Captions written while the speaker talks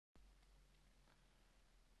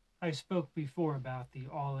I spoke before about the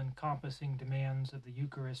all-encompassing demands of the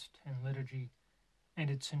Eucharist and Liturgy and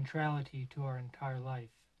its centrality to our entire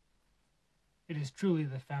life. It is truly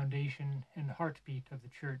the foundation and heartbeat of the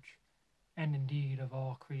Church, and indeed of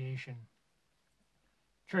all creation.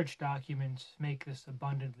 Church documents make this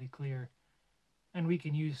abundantly clear, and we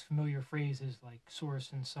can use familiar phrases like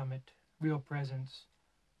source and summit, real presence,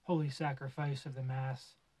 holy sacrifice of the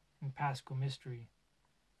Mass, and Paschal mystery.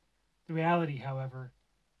 The reality, however,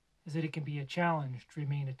 is that it can be a challenge to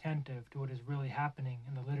remain attentive to what is really happening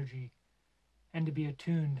in the liturgy and to be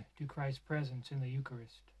attuned to Christ's presence in the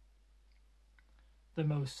Eucharist. The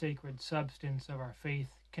most sacred substance of our faith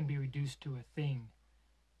can be reduced to a thing,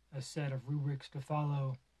 a set of rubrics to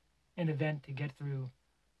follow, an event to get through,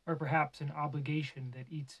 or perhaps an obligation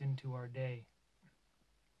that eats into our day.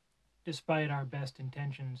 Despite our best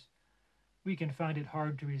intentions, we can find it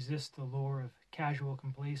hard to resist the lure of casual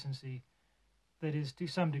complacency that is to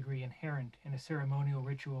some degree inherent in a ceremonial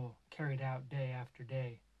ritual carried out day after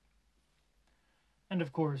day. And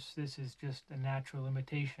of course, this is just a natural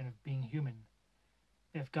imitation of being human.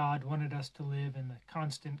 If God wanted us to live in the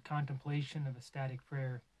constant contemplation of ecstatic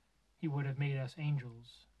prayer, he would have made us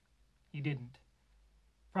angels. He didn't,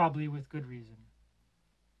 probably with good reason.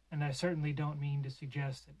 And I certainly don't mean to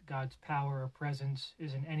suggest that God's power or presence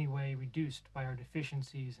is in any way reduced by our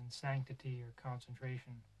deficiencies in sanctity or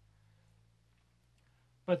concentration.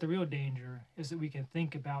 But the real danger is that we can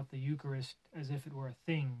think about the Eucharist as if it were a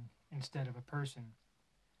thing instead of a person.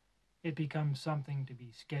 It becomes something to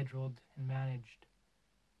be scheduled and managed.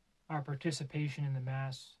 Our participation in the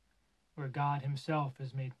Mass, where God himself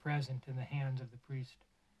is made present in the hands of the priest,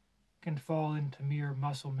 can fall into mere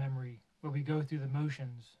muscle memory, where we go through the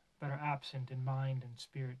motions but are absent in mind and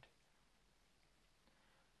spirit.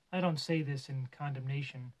 I don't say this in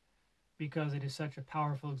condemnation, because it is such a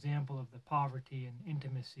powerful example of the poverty and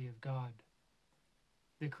intimacy of God.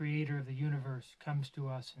 The Creator of the universe comes to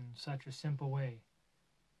us in such a simple way.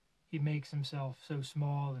 He makes himself so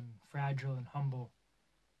small and fragile and humble.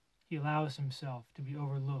 He allows himself to be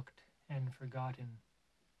overlooked and forgotten.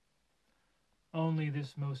 Only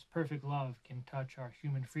this most perfect love can touch our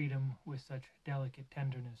human freedom with such delicate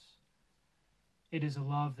tenderness. It is a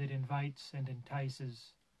love that invites and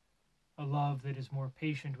entices, a love that is more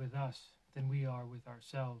patient with us than we are with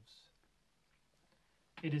ourselves.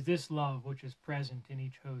 It is this love which is present in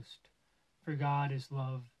each host, for God is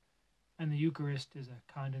love, and the Eucharist is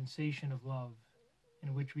a condensation of love,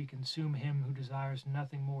 in which we consume him who desires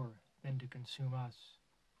nothing more than to consume us.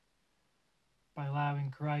 By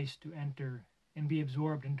allowing Christ to enter and be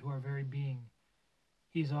absorbed into our very being,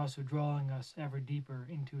 he is also drawing us ever deeper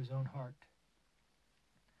into his own heart.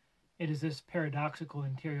 It is this paradoxical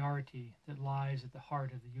interiority that lies at the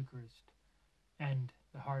heart of the Eucharist and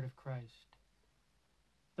the heart of Christ.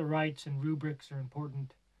 The rites and rubrics are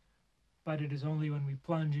important, but it is only when we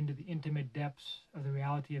plunge into the intimate depths of the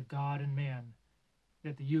reality of God and man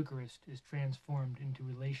that the Eucharist is transformed into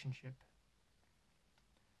relationship.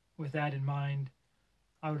 With that in mind,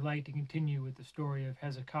 I would like to continue with the story of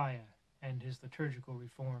Hezekiah and his liturgical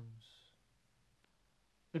reforms.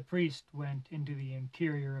 The priest went into the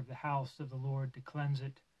interior of the house of the Lord to cleanse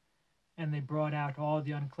it, and they brought out all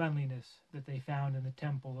the uncleanliness that they found in the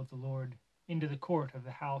temple of the Lord into the court of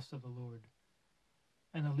the house of the Lord.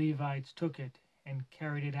 And the Levites took it and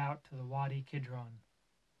carried it out to the Wadi Kidron.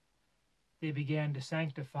 They began to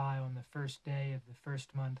sanctify on the first day of the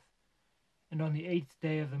first month, and on the 8th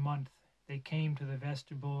day of the month they came to the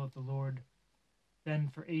vestibule of the Lord. Then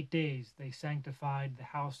for 8 days they sanctified the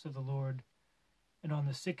house of the Lord, and on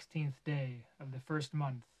the 16th day of the first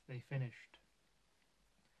month they finished.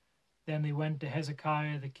 Then they went to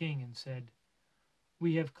Hezekiah the king and said,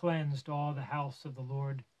 "We have cleansed all the house of the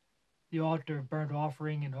Lord, the altar of burnt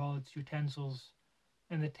offering and all its utensils,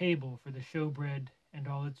 and the table for the showbread and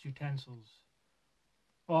all its utensils.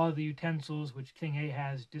 All the utensils which King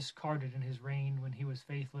Ahaz discarded in his reign when he was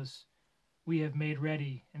faithless, we have made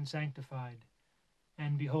ready and sanctified,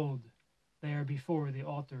 and behold, they are before the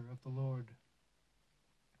altar of the Lord."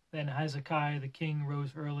 Then Hezekiah the king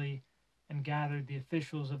rose early and gathered the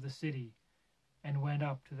officials of the city and went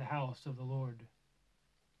up to the house of the Lord.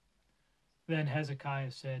 Then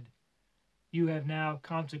Hezekiah said, "You have now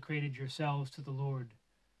consecrated yourselves to the Lord.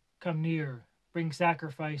 Come near, bring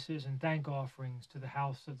sacrifices and thank offerings to the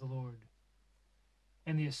house of the Lord."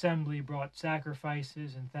 And the assembly brought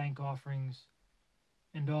sacrifices and thank offerings,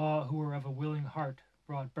 and all who were of a willing heart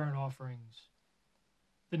brought burnt offerings.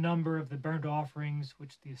 The number of the burnt offerings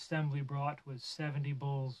which the assembly brought was 70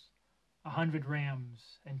 bulls, 100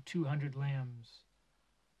 rams, and 200 lambs.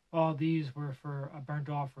 All these were for a burnt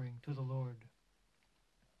offering to the Lord.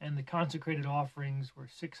 and the consecrated offerings were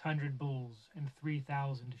 600 bulls and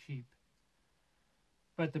 3,000 sheep.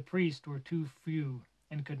 But the priests were too few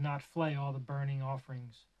and could not flay all the burning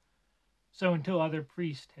offerings. So until other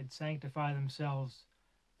priests had sanctified themselves,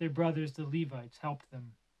 their brothers the Levites helped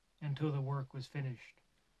them until the work was finished.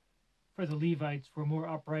 For the Levites were more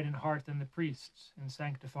upright in heart than the priests in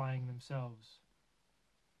sanctifying themselves.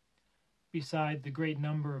 Beside the great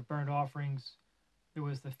number of burnt offerings, there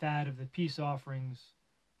was the fat of the peace offerings,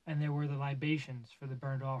 and there were the libations for the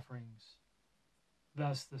burnt offerings.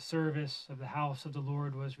 Thus the service of the house of the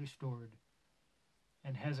Lord was restored,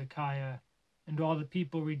 and Hezekiah and all the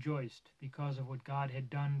people rejoiced because of what God had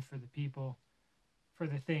done for the people, for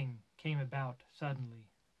the thing came about suddenly.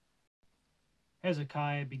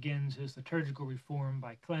 Hezekiah begins his liturgical reform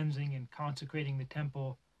by cleansing and consecrating the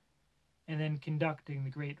temple, and then conducting the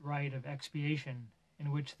great rite of expiation,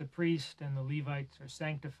 in which the priest and the Levites are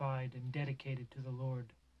sanctified and dedicated to the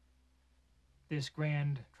Lord. This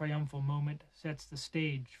grand, triumphal moment sets the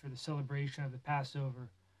stage for the celebration of the Passover,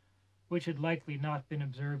 which had likely not been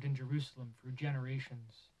observed in Jerusalem for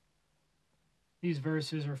generations. These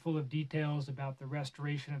verses are full of details about the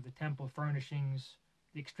restoration of the temple furnishings,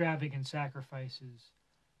 the extravagant sacrifices,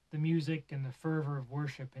 the music, and the fervor of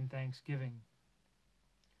worship and thanksgiving.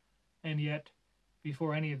 And yet,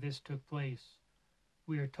 before any of this took place,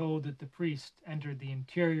 we are told that the priests entered the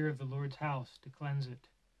interior of the Lord's house to cleanse it.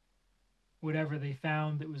 Whatever they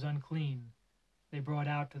found that was unclean, they brought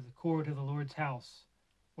out to the court of the Lord's house,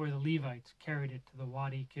 where the Levites carried it to the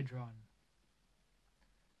Wadi Kidron.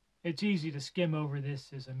 It's easy to skim over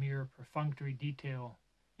this as a mere perfunctory detail,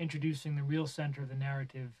 introducing the real center of the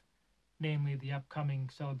narrative, namely the upcoming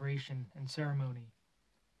celebration and ceremony.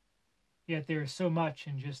 Yet there is so much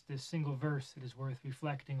in just this single verse that is worth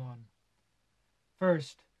reflecting on.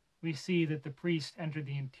 First, we see that the priests entered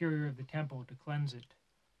the interior of the temple to cleanse it.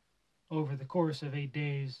 Over the course of 8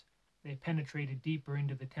 days, they penetrated deeper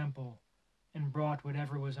into the temple and brought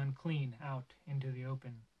whatever was unclean out into the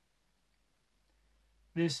open.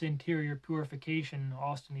 This interior purification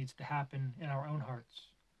also needs to happen in our own hearts.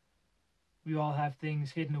 We all have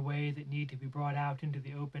things hidden away that need to be brought out into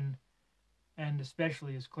the open, and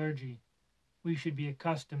especially as clergy, we should be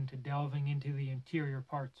accustomed to delving into the interior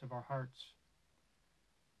parts of our hearts.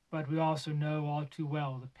 But we also know all too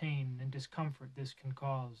well the pain and discomfort this can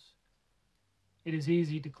cause. It is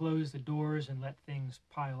easy to close the doors and let things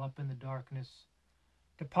pile up in the darkness,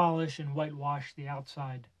 to polish and whitewash the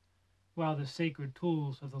outside, while the sacred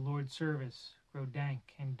tools of the Lord's service grow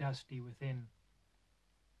dank and dusty within.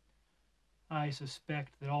 I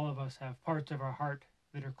suspect that all of us have parts of our heart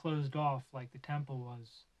that are closed off like the temple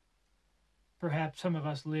was. Perhaps some of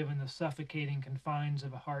us live in the suffocating confines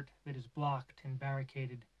of a heart that is blocked and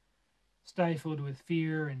barricaded, stifled with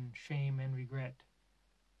fear and shame and regret.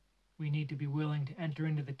 We need to be willing to enter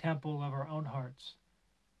into the temple of our own hearts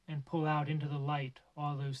and pull out into the light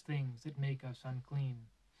all those things that make us unclean.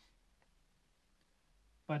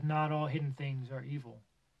 But not all hidden things are evil.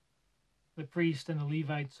 The priests and the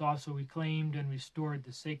Levites also reclaimed and restored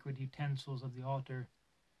the sacred utensils of the altar,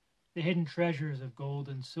 the hidden treasures of gold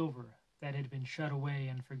and silver that had been shut away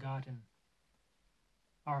and forgotten.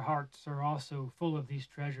 Our hearts are also full of these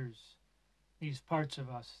treasures, these parts of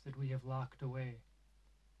us that we have locked away.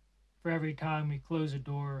 For every time we close a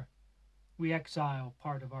door, we exile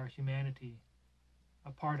part of our humanity,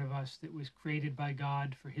 a part of us that was created by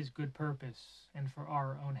God for His good purpose and for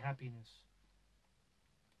our own happiness.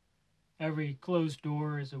 Every closed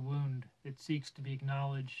door is a wound that seeks to be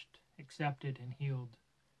acknowledged, accepted, and healed.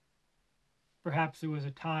 Perhaps there was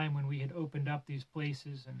a time when we had opened up these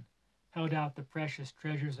places and held out the precious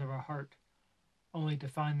treasures of our heart, only to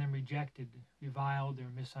find them rejected, reviled, or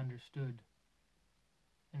misunderstood.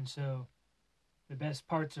 And so, the best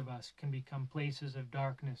parts of us can become places of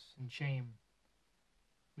darkness and shame.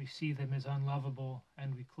 We see them as unlovable,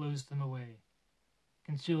 and we close them away,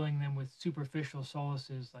 concealing them with superficial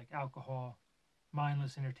solaces like alcohol,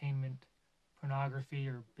 mindless entertainment, pornography,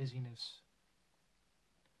 or busyness.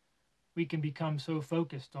 We can become so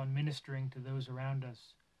focused on ministering to those around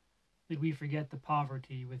us that we forget the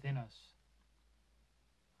poverty within us.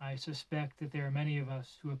 I suspect that there are many of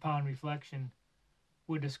us who, upon reflection,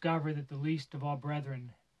 would discover that the least of all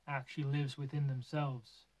brethren actually lives within themselves,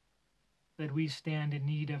 that we stand in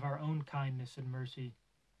need of our own kindness and mercy,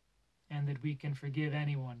 and that we can forgive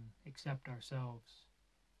anyone except ourselves.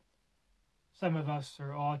 Some of us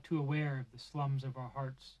are all too aware of the slums of our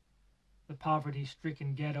hearts, the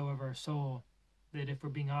poverty-stricken ghetto of our soul, that if we're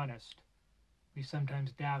being honest, we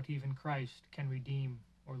sometimes doubt even Christ can redeem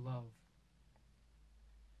or love.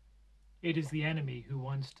 It is the enemy who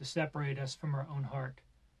wants to separate us from our own heart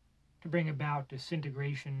to bring about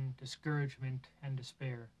disintegration, discouragement, and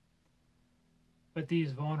despair. But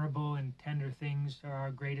these vulnerable and tender things are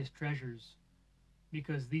our greatest treasures,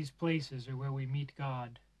 because these places are where we meet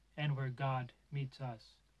God and where God meets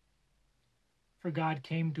us. For God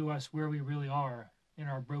came to us where we really are, in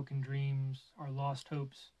our broken dreams, our lost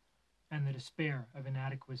hopes, and the despair of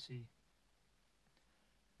inadequacy.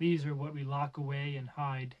 These are what we lock away and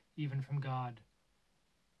hide even from God,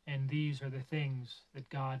 and these are the things that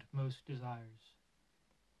God most desires.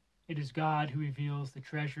 It is God who reveals the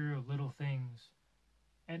treasure of little things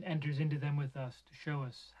and enters into them with us to show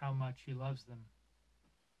us how much he loves them.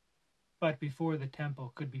 But before the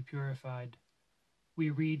temple could be purified, we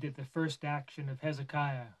read that the first action of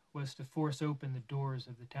Hezekiah was to force open the doors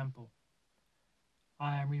of the temple.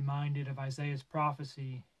 I am reminded of Isaiah's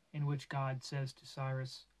prophecy in which God says to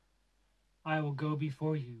Cyrus, "I will go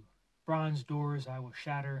before you, bronze doors I will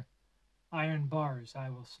shatter, iron bars I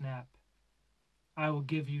will snap. I will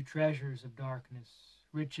give you treasures of darkness,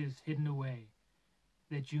 riches hidden away,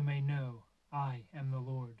 that you may know I am the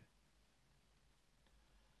Lord."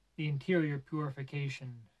 The interior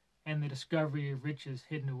purification and the discovery of riches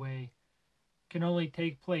hidden away can only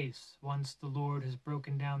take place once the Lord has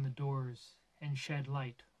broken down the doors and shed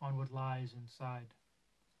light on what lies inside.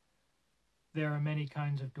 There are many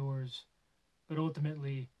kinds of doors, but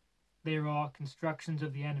ultimately they are all constructions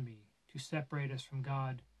of the enemy to separate us from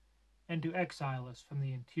God and to exile us from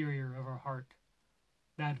the interior of our heart,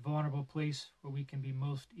 that vulnerable place where we can be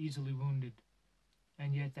most easily wounded,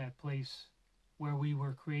 and yet that place where we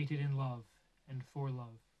were created in love and for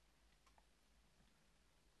love.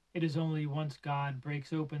 It is only once God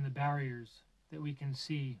breaks open the barriers that we can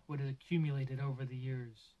see what has accumulated over the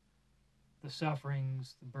years, the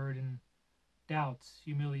sufferings, the burden, doubts,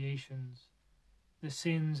 humiliations, the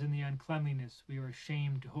sins and the uncleanliness we are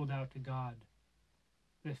ashamed to hold out to God,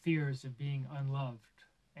 the fears of being unloved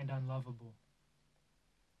and unlovable.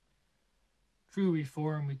 True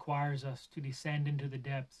reform requires us to descend into the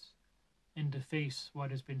depths and to face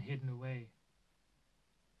what has been hidden away.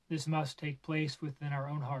 This must take place within our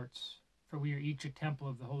own hearts, for we are each a temple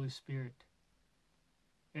of the Holy Spirit.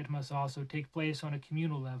 It must also take place on a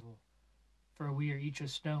communal level, for we are each a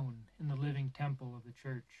stone in the living temple of the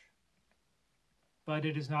Church. But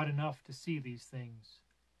it is not enough to see these things.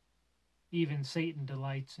 Even Satan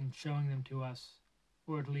delights in showing them to us,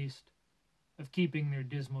 or at least of keeping their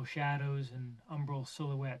dismal shadows and umbral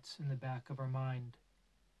silhouettes in the back of our mind,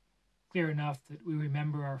 clear enough that we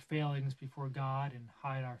remember our failings before God and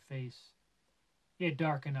hide our face, yet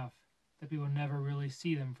dark enough that we will never really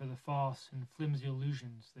see them for the false and flimsy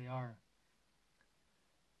illusions they are.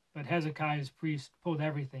 But Hezekiah's priest pulled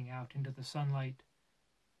everything out into the sunlight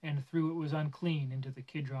and threw what was unclean into the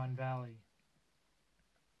Kidron Valley.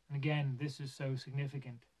 And again, this is so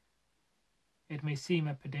significant. It may seem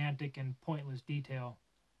a pedantic and pointless detail,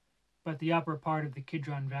 but the upper part of the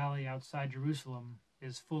Kidron Valley outside Jerusalem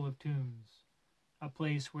is full of tombs, a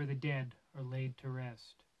place where the dead are laid to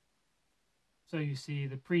rest. So you see,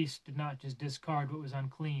 the priests did not just discard what was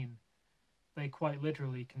unclean, they quite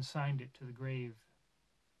literally consigned it to the grave.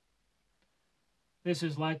 This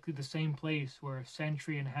is likely the same place where a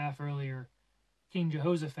century and a half earlier, King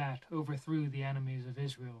Jehoshaphat overthrew the enemies of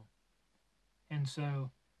Israel. And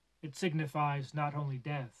so, it signifies not only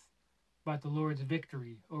death, but the Lord's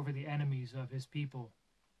victory over the enemies of his people.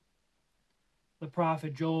 The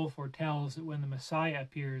prophet Joel foretells that when the Messiah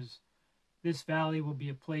appears, this valley will be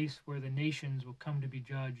a place where the nations will come to be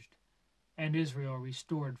judged, and Israel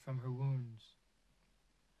restored from her wounds.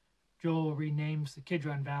 Joel renames the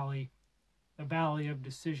Kidron Valley the Valley of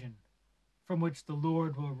Decision, from which the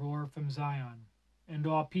Lord will roar from Zion, and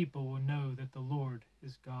all people will know that the Lord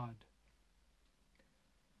is God.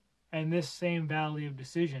 And this same Valley of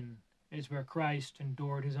Decision is where Christ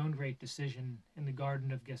endured his own great decision in the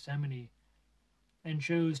Garden of Gethsemane, and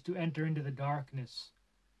chose to enter into the darkness,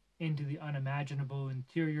 into the unimaginable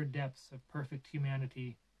interior depths of perfect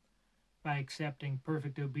humanity, by accepting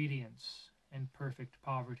perfect obedience and perfect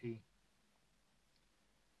poverty.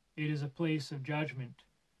 It is a place of judgment,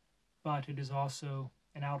 but it is also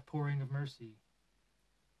an outpouring of mercy.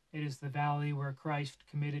 It is the valley where Christ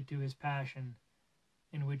committed to his passion,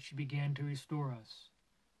 in which he began to restore us,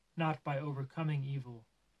 not by overcoming evil,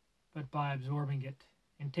 but by absorbing it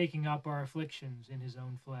and taking up our afflictions in his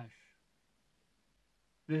own flesh.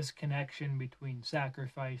 This connection between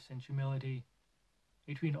sacrifice and humility,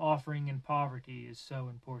 between offering and poverty, is so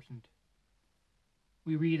important.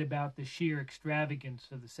 We read about the sheer extravagance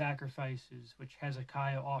of the sacrifices which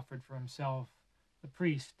Hezekiah offered for himself, the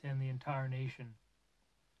priest, and the entire nation.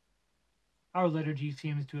 Our liturgy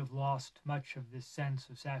seems to have lost much of this sense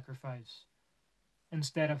of sacrifice.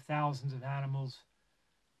 Instead of thousands of animals,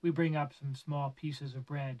 we bring up some small pieces of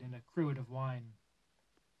bread and a cruet of wine.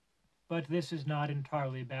 But this is not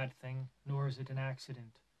entirely a bad thing, nor is it an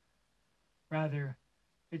accident. Rather,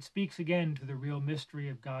 it speaks again to the real mystery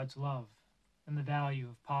of God's love and the value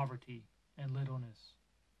of poverty and littleness.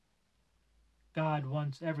 God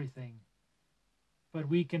wants everything, but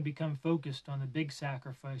we can become focused on the big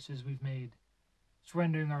sacrifices we've made,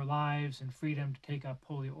 surrendering our lives and freedom to take up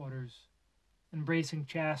holy orders, embracing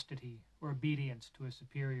chastity or obedience to a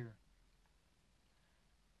superior.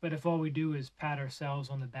 But if all we do is pat ourselves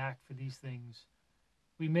on the back for these things,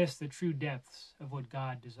 we miss the true depths of what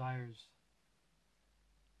God desires.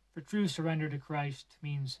 For true surrender to Christ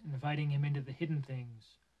means inviting him into the hidden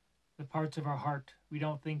things, the parts of our heart we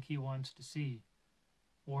don't think he wants to see,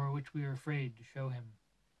 or which we are afraid to show him.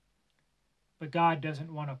 But God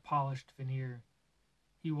doesn't want a polished veneer.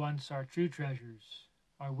 He wants our true treasures,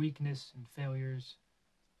 our weakness and failures,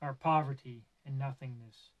 our poverty and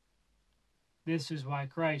nothingness. This is why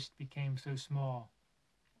Christ became so small,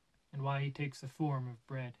 and why he takes the form of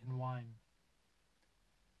bread and wine.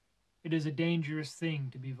 It is a dangerous thing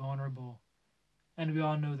to be vulnerable, and we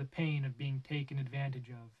all know the pain of being taken advantage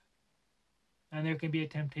of. And there can be a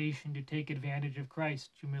temptation to take advantage of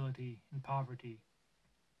Christ's humility and poverty.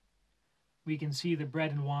 We can see the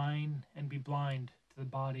bread and wine and be blind to the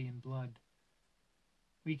body and blood.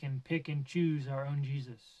 We can pick and choose our own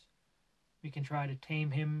Jesus. We can try to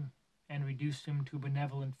tame him and reduce him to a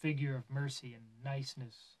benevolent figure of mercy and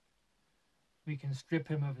niceness. We can strip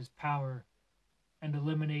him of his power and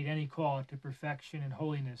eliminate any call to perfection and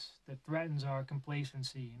holiness that threatens our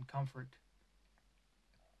complacency and comfort.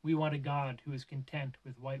 We want a God who is content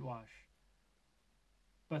with whitewash.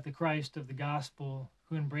 But the Christ of the gospel,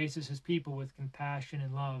 who embraces his people with compassion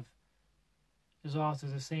and love, is also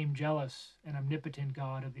the same jealous and omnipotent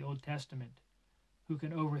God of the Old Testament, who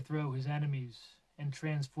can overthrow his enemies and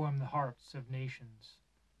transform the hearts of nations.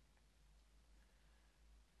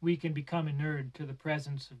 We can become inured to the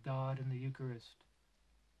presence of God in the Eucharist,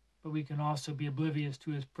 but we can also be oblivious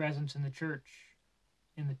to his presence in the Church,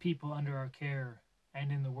 in the people under our care,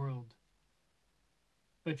 and in the world.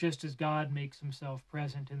 But just as God makes himself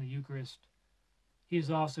present in the Eucharist, he is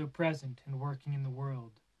also present and working in the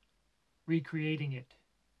world, recreating it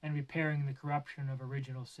and repairing the corruption of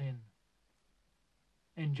original sin.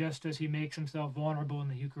 And just as he makes himself vulnerable in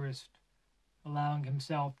the Eucharist, allowing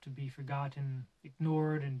himself to be forgotten,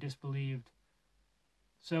 ignored, and disbelieved,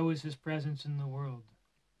 so is his presence in the world.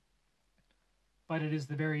 But it is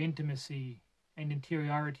the very intimacy and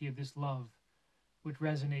interiority of this love which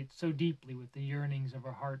resonates so deeply with the yearnings of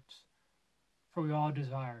our hearts, for we all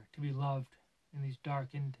desire to be loved in these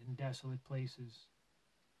darkened and desolate places.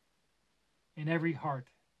 In every heart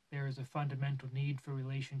there is a fundamental need for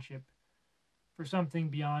relationship, for something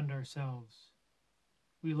beyond ourselves.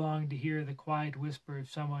 We long to hear the quiet whisper of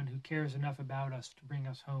someone who cares enough about us to bring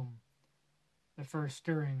us home, the first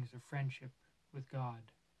stirrings of friendship with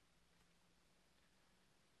God.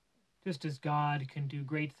 Just as God can do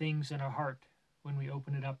great things in our heart when we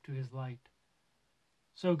open it up to his light,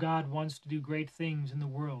 so God wants to do great things in the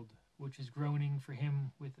world which is groaning for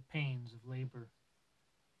him with the pains of labor.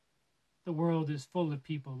 The world is full of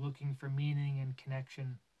people looking for meaning and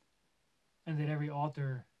connection, and at every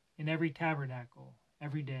altar, in every tabernacle,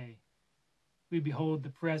 every day, we behold the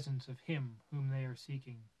presence of him whom they are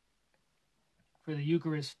seeking. For the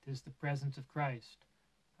Eucharist is the presence of Christ,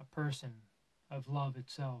 a person of love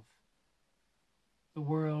itself. The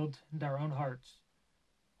world and our own hearts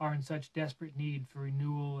are in such desperate need for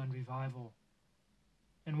renewal and revival.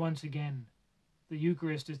 And once again, the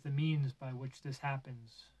Eucharist is the means by which this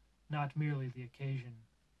happens, not merely the occasion.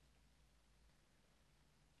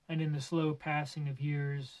 And in the slow passing of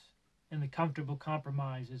years, and the comfortable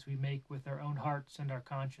compromises we make with our own hearts and our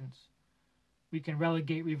conscience, we can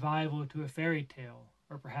relegate revival to a fairy tale,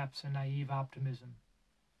 or perhaps a naive optimism.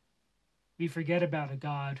 We forget about a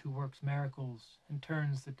God who works miracles and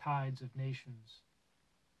turns the tides of nations.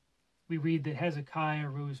 We read that Hezekiah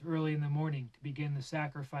rose early in the morning to begin the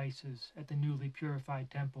sacrifices at the newly purified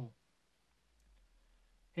temple.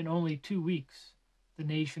 In only 2 weeks, the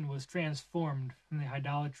nation was transformed from the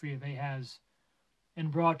idolatry of Ahaz and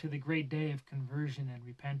brought to the great day of conversion and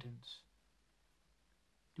repentance.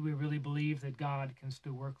 Do we really believe that God can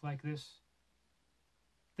still work like this?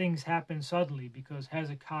 Things happened suddenly because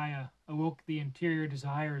Hezekiah awoke the interior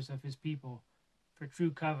desires of his people for true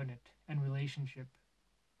covenant and relationship.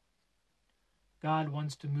 God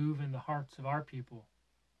wants to move in the hearts of our people,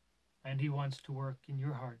 and he wants to work in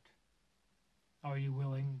your heart. Are you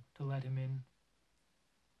willing to let him in?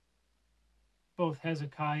 Both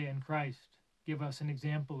Hezekiah and Christ give us an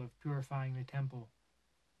example of purifying the temple,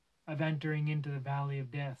 of entering into the valley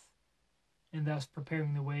of death, and thus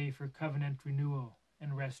preparing the way for covenant renewal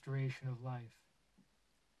and restoration of life.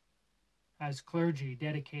 As clergy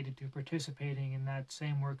dedicated to participating in that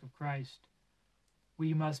same work of Christ,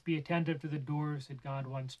 we must be attentive to the doors that God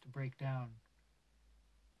wants to break down.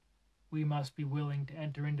 We must be willing to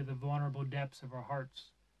enter into the vulnerable depths of our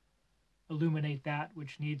hearts, illuminate that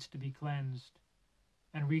which needs to be cleansed,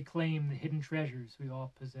 and reclaim the hidden treasures we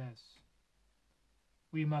all possess.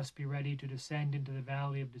 We must be ready to descend into the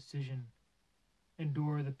valley of decision,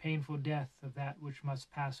 endure the painful death of that which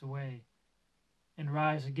must pass away, and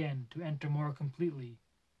rise again to enter more completely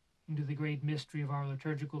into the great mystery of our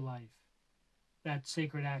liturgical life, that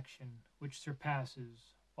sacred action which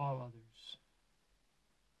surpasses all others.